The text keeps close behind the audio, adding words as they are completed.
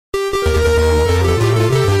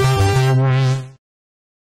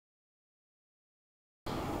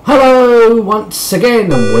Hello once again,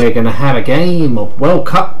 and we're going to have a game of World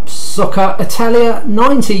Cup Soccer Italia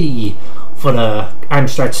 90 for the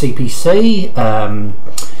Amstrad CPC.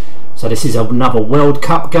 So this is another World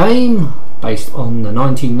Cup game based on the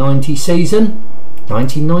 1990 season. The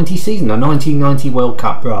 1990 World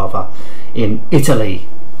Cup rather, in Italy.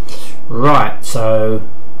 Right, so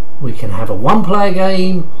we can have a one-player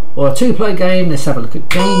game or a two-player game. Let's have a look at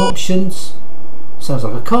game options. Sounds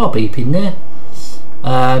like a car beeping there.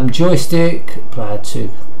 Joystick, player to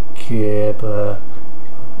cube, to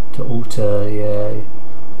alter, yeah.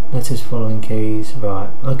 Letters following keys, right,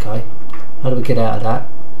 okay. How do we get out of that?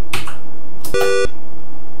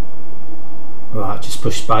 Right, just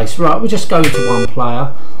push space. Right, we'll just go to one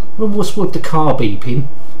player. What's with the car beeping?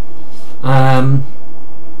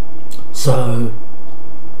 So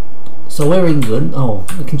we're England. Oh,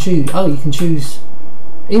 we can choose. Oh, you can choose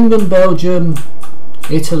England, Belgium,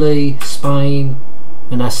 Italy, Spain,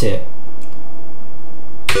 and that's it.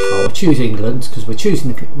 Oh, we'll choose England because we're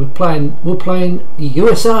playing the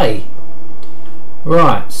USA.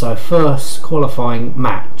 Right. So first qualifying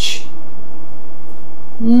match.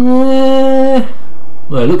 Well,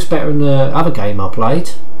 it looks better than the other game I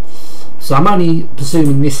played. So I'm only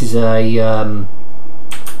presuming this is a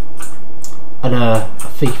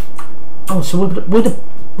FIFA. Oh, so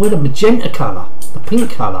we're the magenta colour, the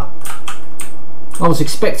pink colour. I was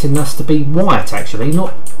expecting us to be white, actually,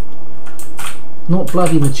 not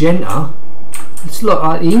bloody magenta. It's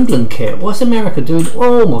like the England kit. What's America doing?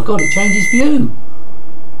 Oh my God! It changes view,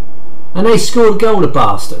 and they scored a goal, the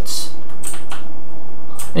bastards.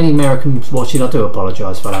 Any Americans watching, I do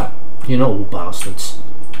apologise for that. You're not all bastards.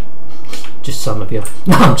 Just some of you.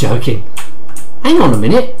 No, I'm joking. Hang on a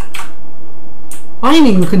minute. I ain't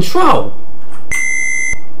in control.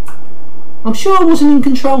 I'm sure I wasn't in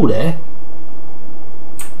control there.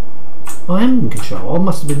 I am in control. I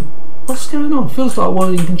must have been. What's going on? Feels like I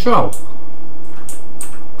wasn't in control.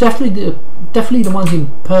 Definitely the ones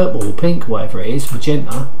in purple or pink, whatever it is,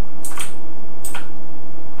 magenta.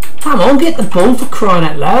 Come on, get the ball, for crying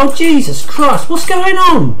out loud. Jesus Christ, what's going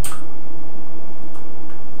on?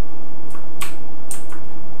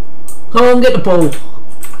 Come on, get the ball.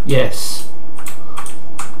 Yes.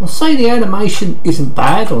 I'll say the animation isn't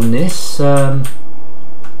bad on this.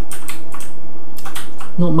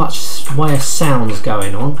 Not much way of sounds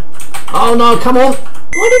going on. Oh no, come on.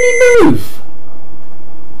 Why didn't he move?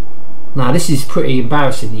 Now this is pretty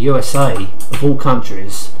embarrassing. The USA, of all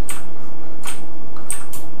countries,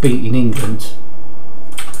 beating England.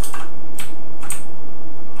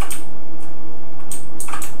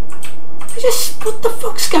 What the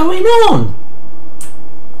fuck's going on?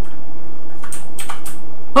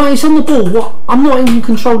 Oh, he's on the ball. What? I'm not even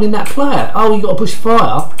controlling that player. Oh, you got to push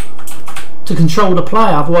fire to control the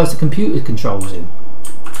player, otherwise the computer controls him.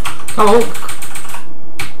 Come on.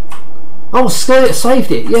 Oh,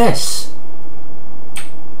 saved it. Yes.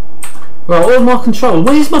 Right, all my control.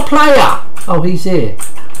 Where's my player? Oh, he's here.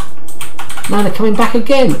 Now they're coming back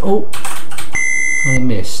again. Oh, I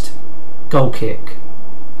missed. Goal kick.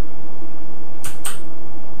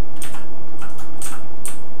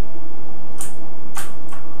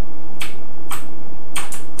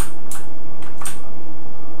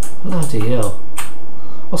 Bloody hell.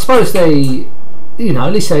 I suppose they, you know,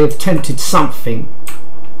 at least they have attempted something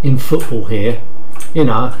in football here, you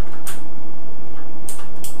know.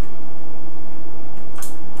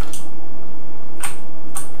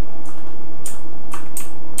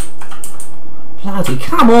 Bloody,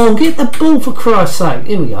 come on, get the ball for Christ's sake.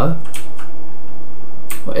 Here we go.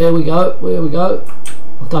 Here we go, here we go.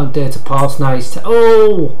 I don't dare to pass now.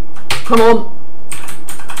 Oh, come on.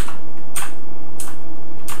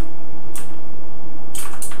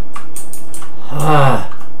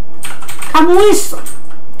 Come on,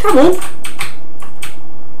 come on.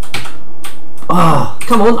 Ah,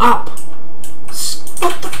 come on, up.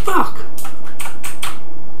 What the fuck?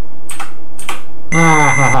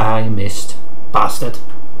 Ah, you missed, bastard.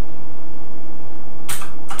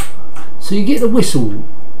 So you get the whistle.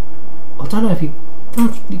 I don't know if you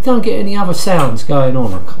don't get any other sounds going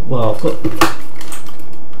on. Well, I've got.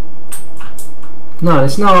 No,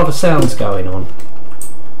 there's no other sounds going on.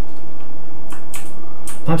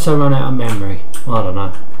 Perhaps I run out of memory. I don't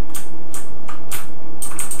know.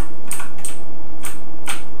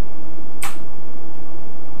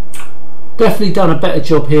 Definitely done a better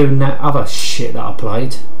job here than that other shit that I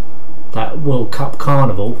played. That World Cup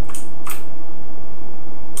Carnival.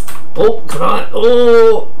 Oh, can I?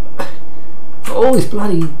 Oh, oh, it's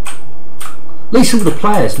bloody. At least all the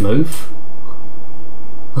players move.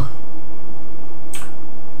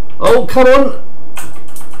 Oh, come on.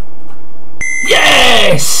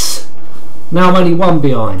 Yes! Now I'm only one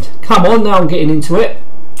behind. Come on, now I'm getting into it.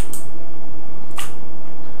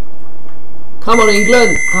 Come on,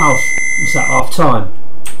 England. Oh, was that half time?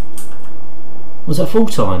 Was that full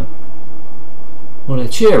time? Well, they're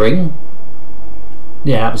cheering.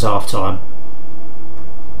 Yeah, that was half time.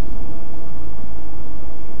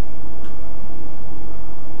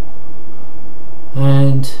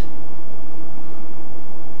 And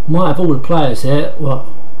might have all the players there.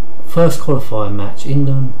 Well, first qualifying match,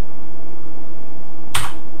 England.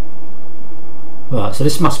 Right, so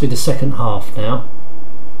this must be the second half now.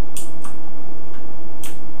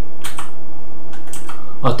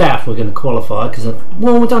 I doubt if we're going to qualify because,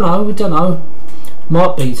 well, we don't know. We don't know.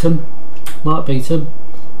 Might beat them. Might beat them.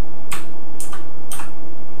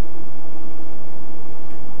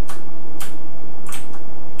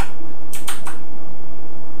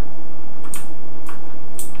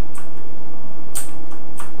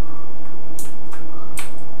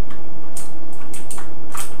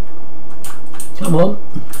 Come on.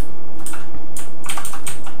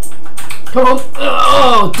 Come on.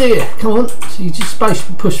 Oh dear. Come on. So you just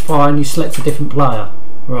basically push fire and you select a different player.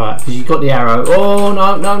 Right, because you've got the arrow. Oh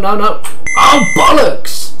no, no, no, no. Oh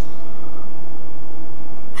bollocks.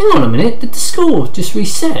 Hang on a minute. Did the score just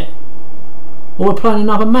reset? Or we're playing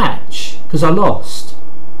another match? Because I lost.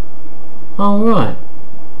 Oh right.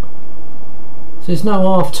 So there's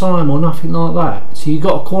no half time or nothing like that. So you've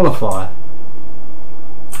got to qualify.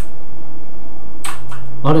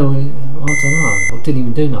 I don't know. I didn't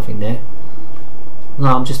even do nothing there.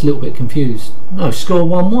 No, I'm just a little bit confused. No, score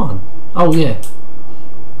 1-1. Oh yeah.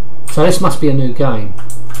 So this must be a new game.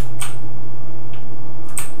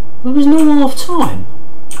 There was no half time.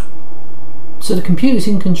 So the computer's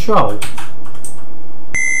in control.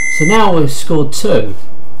 So now we've scored 2.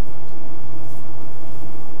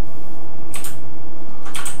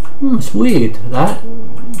 It's weird that.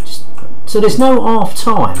 So there's no half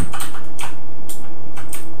time.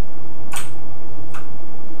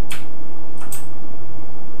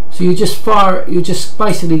 So you just fire. You're just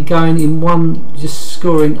basically going in one, just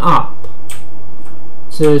scoring up.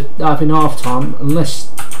 So having half time,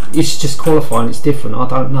 unless it's just qualifying, it's different. I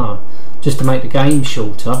don't know. Just to make the game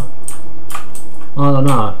shorter. I don't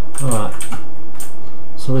know. All right.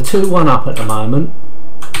 So we're 2-1 up at the moment.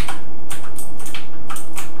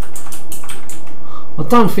 I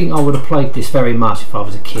don't think I would have played this very much if I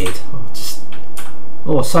was a kid.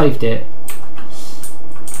 I saved it.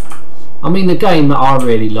 I mean, the game that I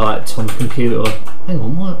really liked on the computer. Hang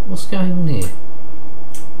on, what's going on here?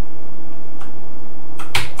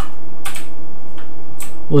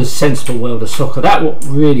 Was Sensible World of Soccer. That what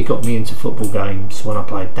really got me into football games when I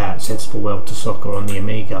played that, Sensible World of Soccer on the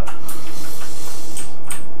Amiga.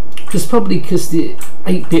 Because the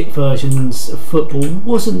 8-bit versions of football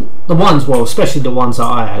wasn't the ones. Well, especially the ones that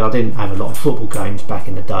I had. I didn't have a lot of football games back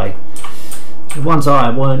in the day. The ones I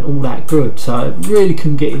had weren't all that good, so I really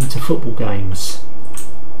couldn't get into football games.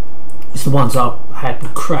 It's the ones I had were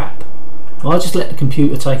crap. Well, I just let the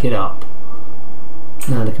computer take it up.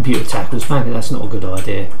 No, the computer tackles. Maybe that's not a good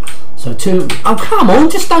idea. So 2. Oh come on,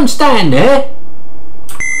 just don't stand there.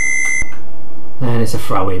 And it's a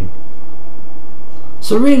throw in.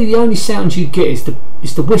 So really, the only sound you get is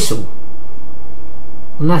the whistle,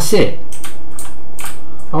 and that's it.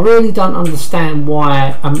 I really don't understand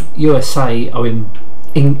why USA are in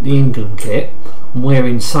the England kit and we're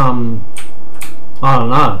in some, I don't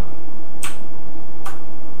know.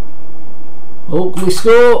 Oh, can we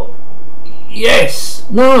score? Yes!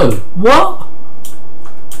 No! What?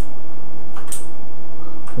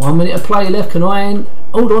 1 minute of play left. Can I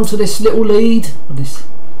hold on to this little lead?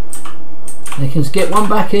 They can get one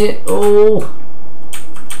back here. Oh!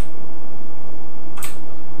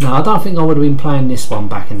 No, I don't think I would have been playing this one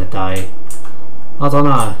back in the day. I don't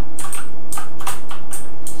know.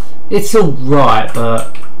 It's alright,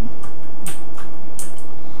 but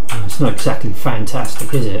it's not exactly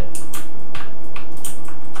fantastic, is it?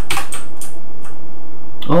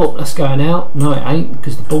 Oh, that's going out. No, it ain't,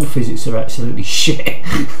 because the ball physics are absolutely shit.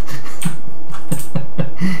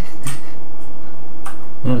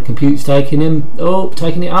 Now the computer's taking him. Oh,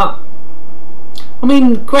 taking it up. I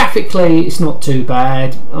mean, graphically it's not too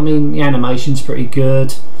bad. I mean, the animation's pretty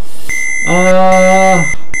good.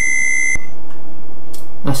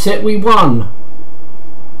 That's it, we won.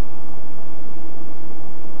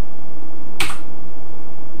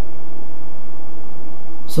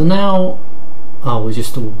 So now, oh, we're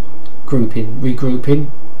just all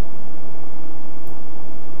regrouping.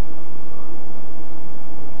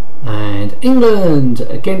 And England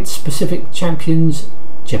against Pacific champions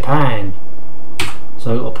Japan.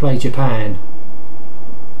 So I've got to play Japan.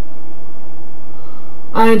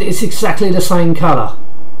 and it's exactly the same colour.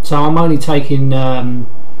 So I'm only taking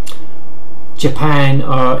Japan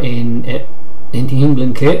are in the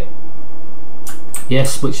England kit,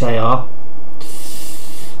 yes, which they are.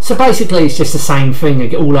 So basically it's just the same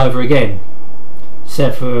thing all over again,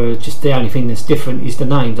 except for just the only thing that's different is the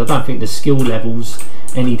names. I don't think the skill levels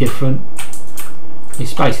any different.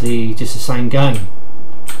 It's basically just the same game.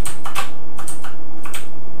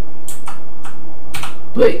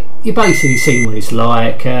 But you basically seen what it's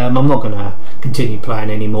like. I'm not going to continue playing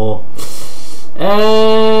anymore.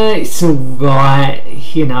 It's alright,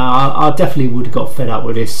 you know. I definitely would have got fed up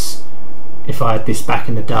with this if I had this back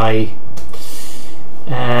in the day.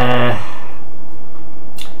 I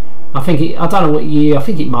don't know what year. I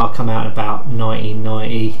think it might come out about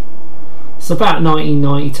 1990. It's about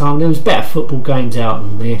 1990 time. There was better football games out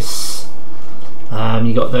than this.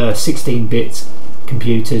 You got the 16-bit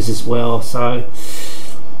computers as well. So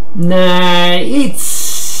nah,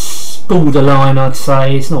 it's borderline, I'd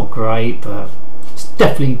say. It's not great, but it's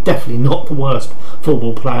definitely not the worst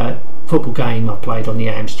football game I played on the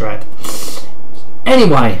Amstrad.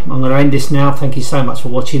 Anyway, I'm going to end this now. Thank you so much for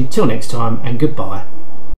watching. Till next time, and goodbye.